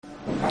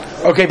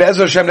Okay,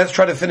 Be'ezra Hashem, let's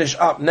try to finish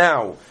up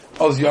now.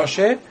 Oz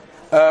Yoshe,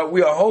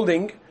 we are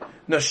holding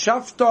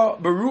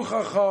Nashafta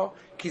Baruchacha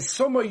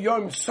Kisoma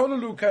Yom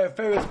Solulu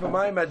Ka'aferes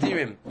B'mayim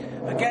Adirim.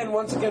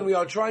 Once again, we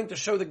are trying to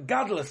show the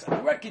godless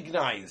and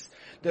recognize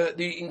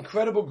the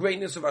incredible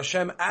greatness of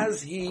Hashem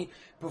as He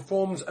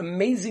performs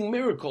amazing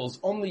miracles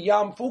on the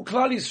Yam for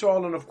Klal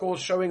Yisrael, and of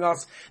course showing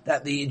us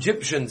that the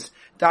Egyptians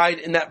died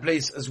in that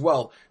place as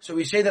well. So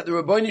we say that the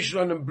Rabbeinu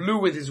Shalom blew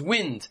with His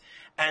wind,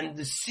 and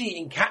the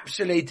sea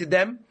encapsulated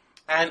them,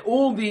 and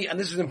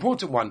this is an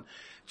important one.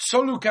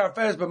 Solu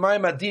Ka'aferes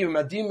B'mayim Adirim.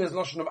 Adirim is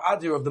notion of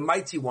Adir, of the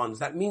mighty ones.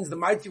 That means the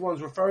mighty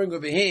ones referring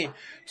over here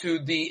to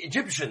the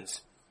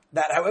Egyptians.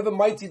 That however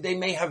mighty they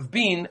may have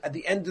been, at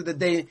the end of the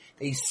day,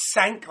 they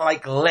sank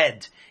like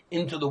lead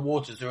into the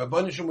waters. The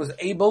Rebbeinu Shalom was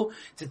able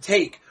to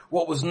take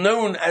what was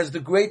known as the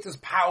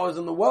greatest powers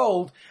in the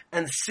world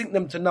and sink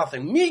them to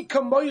nothing. Mi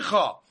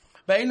kamoicha.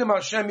 Be'elam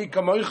Hashem mi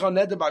kamoicha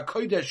neder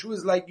ba'kodesh. Who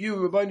is like you,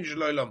 Rebbeinu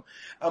Shalom,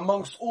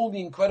 amongst all the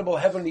incredible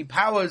heavenly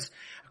powers.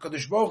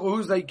 HaKadosh Baruch Hu,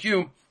 who's like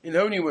you in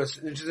holiness,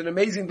 which is an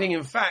amazing thing.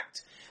 In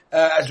fact,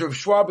 as Rav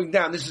Schwab brings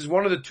down, this is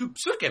one of the two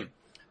psukim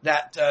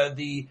that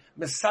the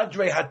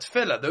Mesadrei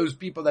HaTfilah, those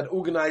people that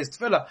organized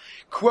Tfilah,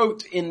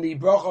 quote in the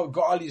Bracha of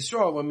Go'al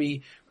Yisrael, when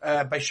we,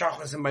 by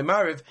Shachas and by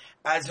Mariv,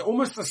 as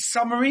almost a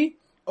summary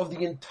of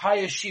the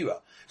entire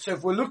Shira. So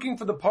if we're looking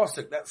for the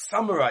pasuk that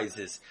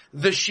summarizes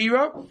the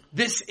Shira,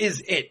 this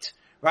is it.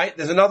 Right?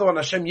 There's another one,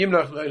 Hashem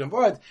Yimlach L'Olam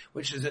V'Od,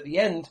 which is at the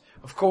end,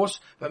 of course,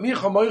 but Mi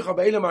Chamoicha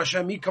Be'elam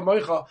Hashem Mi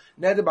Kamoicha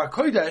Neder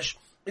Ba'Kodesh,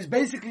 is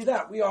basically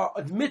that. We are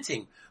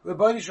admitting,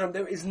 Rebbeinu Shalom,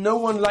 there is no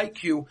one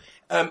like you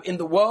in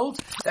the world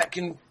that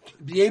can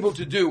be able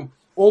to do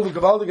all the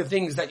gewaldige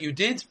things that you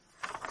did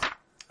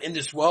in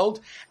this world,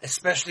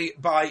 especially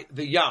by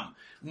the Yam.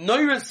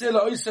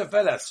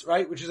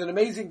 Right? Which is an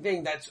amazing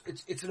thing.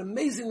 It's an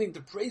amazing thing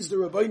to praise the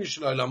Rebbeinu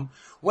Shalom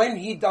when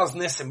He does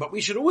Nisim. But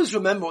we should always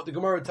remember what the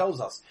Gemara tells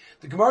us.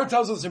 The Gemara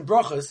tells us in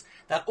Brachos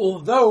that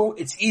although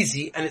it's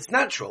easy and it's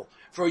natural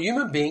for a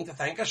human being to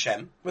thank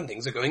Hashem when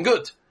things are going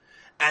good,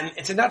 and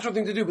it's a natural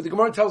thing to do, but the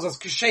Gemara tells us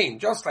Kishain,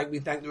 just like we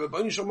thank the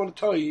Rebbeinu Shalom on the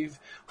Toiv,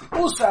 we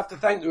also have to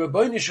thank the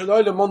Rebbeinu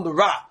Shalom on the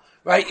Ra.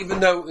 Right? Even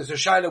though there's a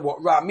shaila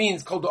what Ra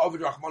means, called the Ovid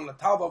Rahman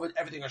Latav Ovid,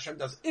 everything Hashem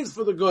does is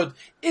for the good,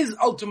 is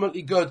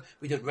ultimately good.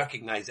 We don't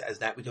recognize it as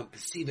that. We don't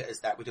perceive it as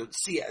that. We don't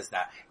see it as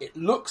that. It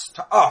looks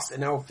to us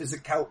in our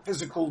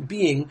physical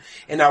being,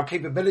 in our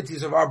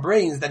capabilities of our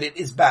brains, that it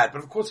is bad.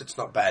 But of course it's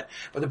not bad.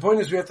 But the point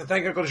is we have to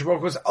thank HaKadosh Baruch Hu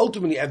because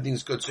ultimately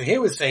everything's good. So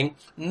here we're saying,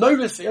 when the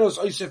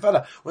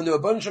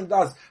Rebbeinu Shalom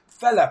does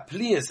fella,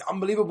 plias,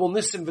 unbelievable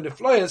nisim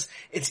v'nefloyas,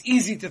 it's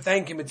easy to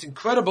thank Him. It's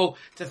incredible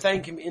to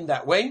thank Him in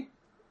that way.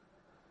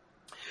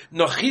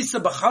 Right?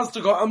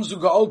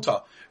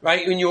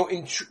 In your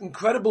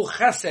incredible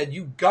chesed,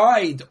 you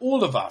guide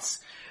all of us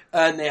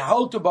to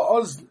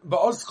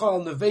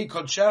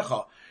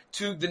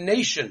the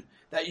nation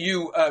that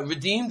you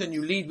redeemed and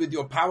you lead with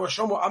your power.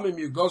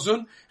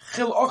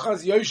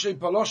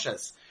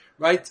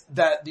 Right?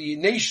 That the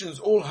nations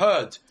all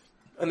heard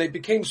and they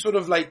became sort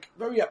of like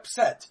very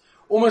upset,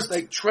 almost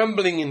like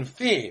trembling in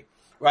fear.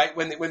 Right,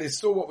 when they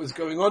saw what was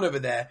going on over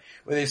there,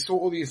 when they saw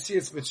all the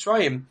Yetzias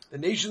Mitzrayim, the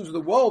nations of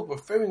the world were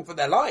fearing for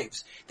their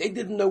lives. They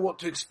didn't know what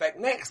to expect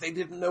next. They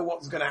didn't know what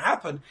was going to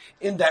happen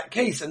in that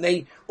case, and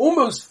they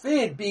almost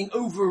feared being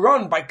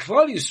overrun by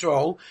Klal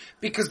Yisrael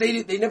because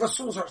they never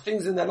saw such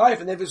things in their life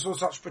and never saw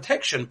such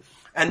protection,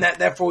 and that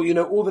therefore,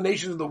 all the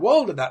nations of the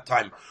world at that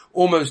time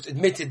almost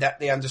admitted that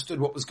they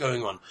understood what was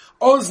going on.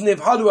 Oz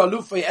Nivhadu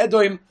Alufei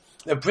Edom.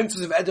 The princes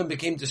of Edom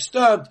became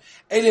disturbed.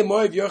 The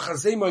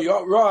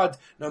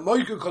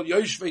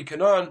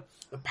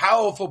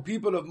powerful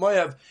people of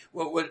Moab,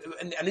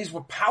 and these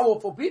were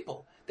powerful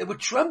people. They were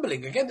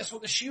trembling. Again, that's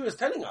what the Shira is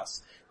telling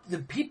us. The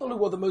people who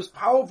were the most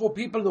powerful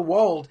people in the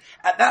world,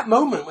 at that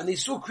moment, when they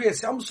saw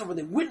Kriyas Yamsov and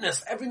they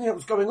witnessed everything that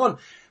was going on,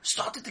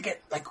 started to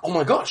get like, oh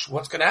my gosh,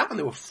 what's going to happen?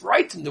 They were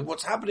frightened of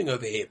what's happening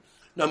over here.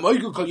 Now, all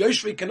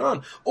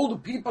the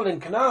people in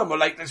Canaan were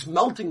like this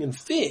melting in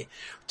fear.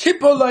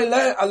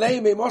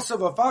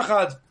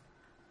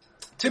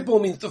 Tipple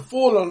means to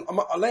fall on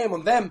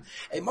them.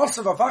 A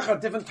masav avachad,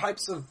 different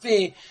types of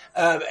fear,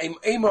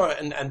 amar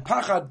and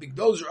pachad, big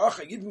dozer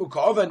acha yidmu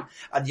ka'oven,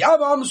 ad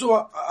yava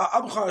amzu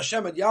abcha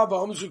Hashem, ad yava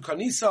amzu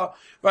kanisa,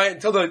 right,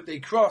 until they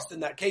crossed, in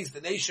that case,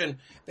 the nation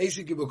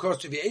basically will cross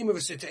to the ema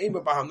v'sita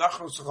ema baham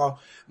nachrosacha,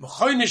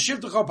 m'choyne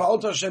shivtecha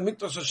pa'alta Hashem,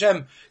 miktos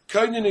Hashem,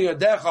 koynenu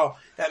yadecha.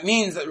 That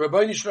means that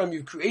Rebbeinu Shalom,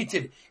 you've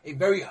created a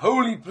very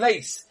holy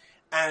place,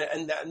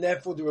 and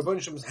therefore the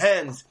Rebbeinu Shalom's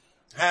hands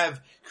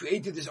have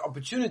created this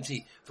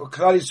opportunity for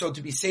Klal Yisrael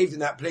to be saved in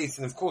that place.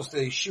 And of course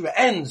the Shira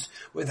ends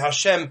with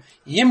Hashem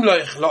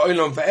Yimloch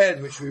La'olam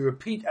V'ed, which we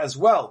repeat as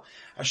well.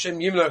 Hashem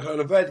Yimloch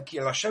La'olam V'ed, Ki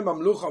Hashem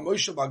Amlucha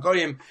Moshe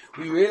B'Goyim.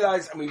 We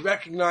realize and we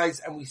recognize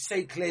and we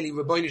say clearly,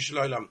 Rebbeinu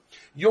Shalom,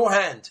 your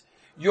hand,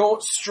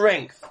 your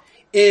strength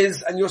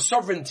is, and your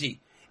sovereignty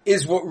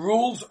is what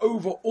rules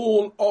over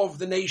all of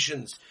the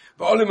nations.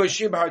 There's an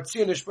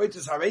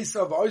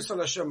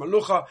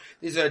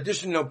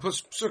additional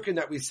psukim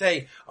that we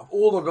say of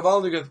all the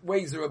Gavaldic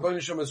ways the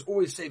Rebbeinu Shem has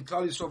always saved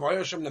Klal Yisrael, V'ayah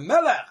Hashem the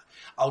Melech,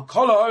 Al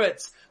Kol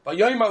Haaretz,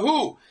 V'yayim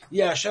Ahu,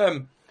 Yeh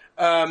Hashem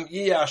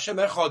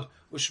Echad,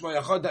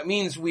 U'Shmo Echad. That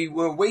means we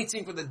were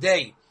waiting for the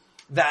day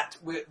that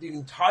the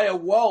entire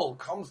world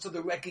comes to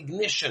the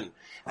recognition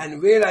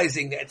and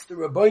realizing that it's the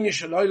Rebbeinu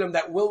Shalom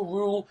that will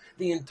rule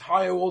the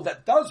entire world,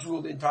 that does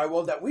rule the entire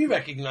world, that we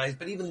recognize,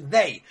 but even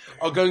they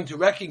are going to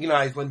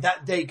recognize when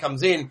that day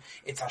comes in,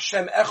 it's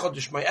Hashem Echad,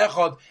 Shema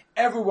Echad.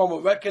 Everyone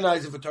will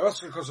recognize it for Torah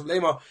because of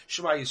Lema,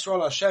 Shema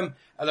Yisrael, Hashem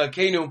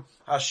Elokeinu,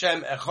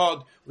 Hashem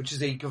Echad, which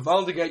is a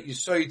Gavaldic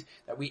Yesod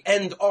that we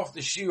end off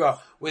the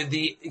Shira with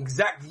the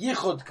exact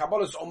Yichud,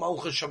 Kabbalas O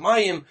Malchus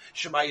Shemayim,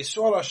 Shema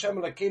Yisrael, Hashem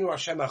Elokeinu,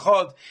 Hashem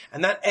Echad,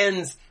 and that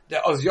ends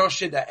the Oz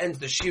Yoshid, that ends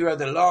the Shira,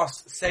 the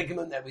last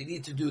segment that we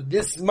need to do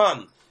this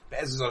month.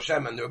 Be'ezus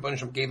Hashem, and the Rebbeinu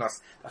Shem gave us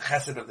the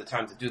chesed of the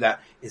time to do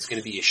that. It's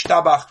going to be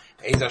Yishtabach.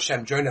 Be'ezus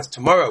Hashem, join us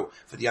tomorrow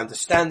for the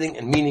understanding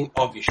and meaning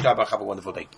of Yishtabach. Have a wonderful day.